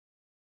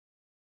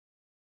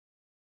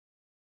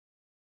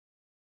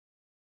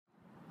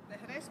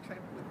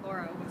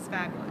was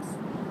fabulous.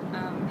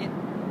 It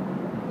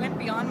went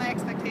beyond my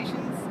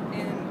expectations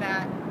in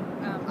that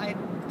I'd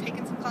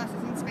taken some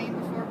classes in Spain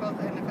before, both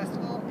in a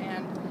festival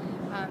and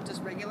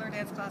just regular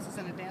dance classes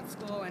in a dance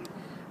school, and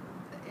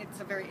it's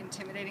a very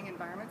intimidating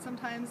environment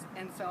sometimes,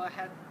 and so I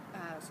had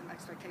some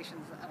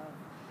expectations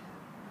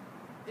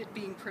of it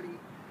being pretty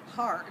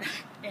hard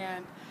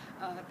and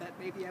that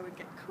maybe I would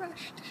get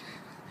crushed.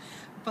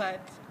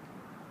 But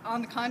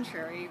on the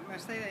contrary,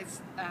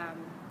 Mercedes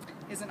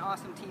is an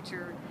awesome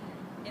teacher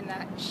in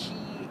that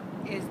she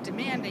is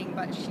demanding,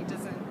 but she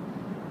doesn't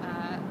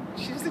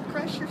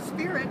crush your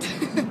spirit.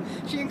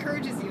 She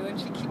encourages you and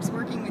she keeps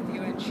working with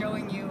you and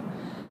showing you,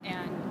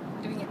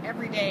 and doing it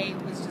every day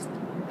was just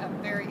a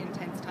very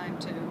intense time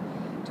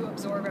to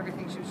absorb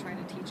everything she was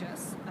trying to teach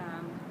us.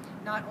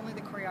 Not only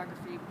the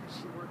choreography, but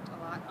she worked a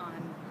lot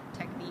on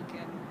technique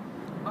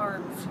and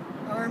arms,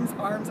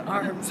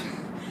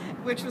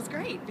 which was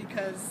great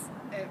because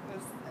it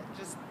was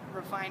just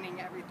refining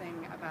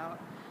everything about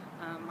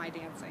my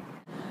dancing.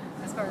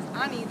 As far as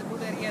Ani, the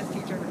Bulerías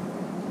teacher,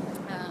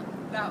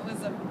 that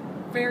was a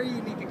very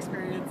unique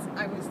experience.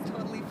 I was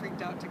totally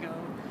freaked out to go,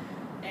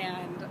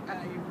 and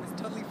I was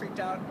totally freaked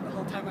out the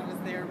whole time I was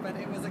there, but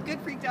it was a good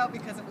freaked out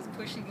because it was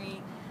pushing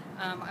me.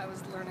 I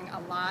was learning a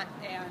lot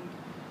and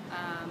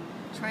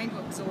trying to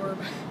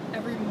absorb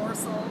every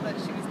morsel that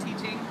she was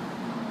teaching,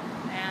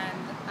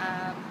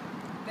 and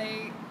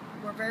they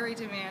were very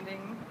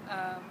demanding,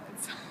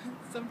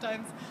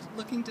 sometimes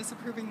looking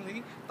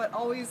disapprovingly, but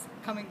always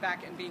coming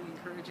back and being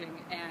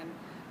encouraging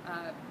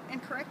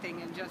and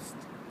correcting, and just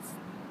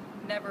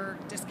never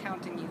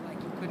discounting you like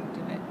you couldn't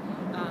do it.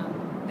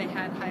 They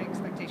had high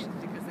expectations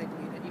because they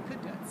believed that you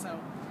could do it. So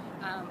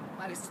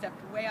I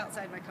stepped way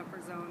outside my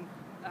comfort zone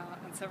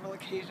on several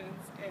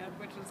occasions, and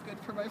which was good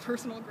for my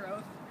personal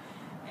growth.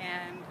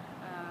 And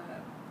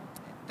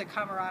the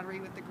camaraderie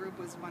with the group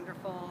was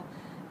wonderful.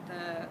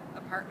 The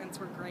apartments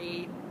were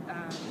great.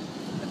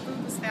 The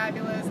food was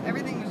fabulous.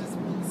 Everything was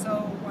just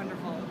so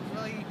wonderful. It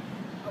was really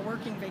a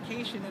working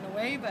vacation in a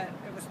way, but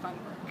it was fun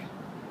work.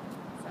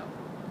 So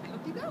I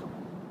hope you go.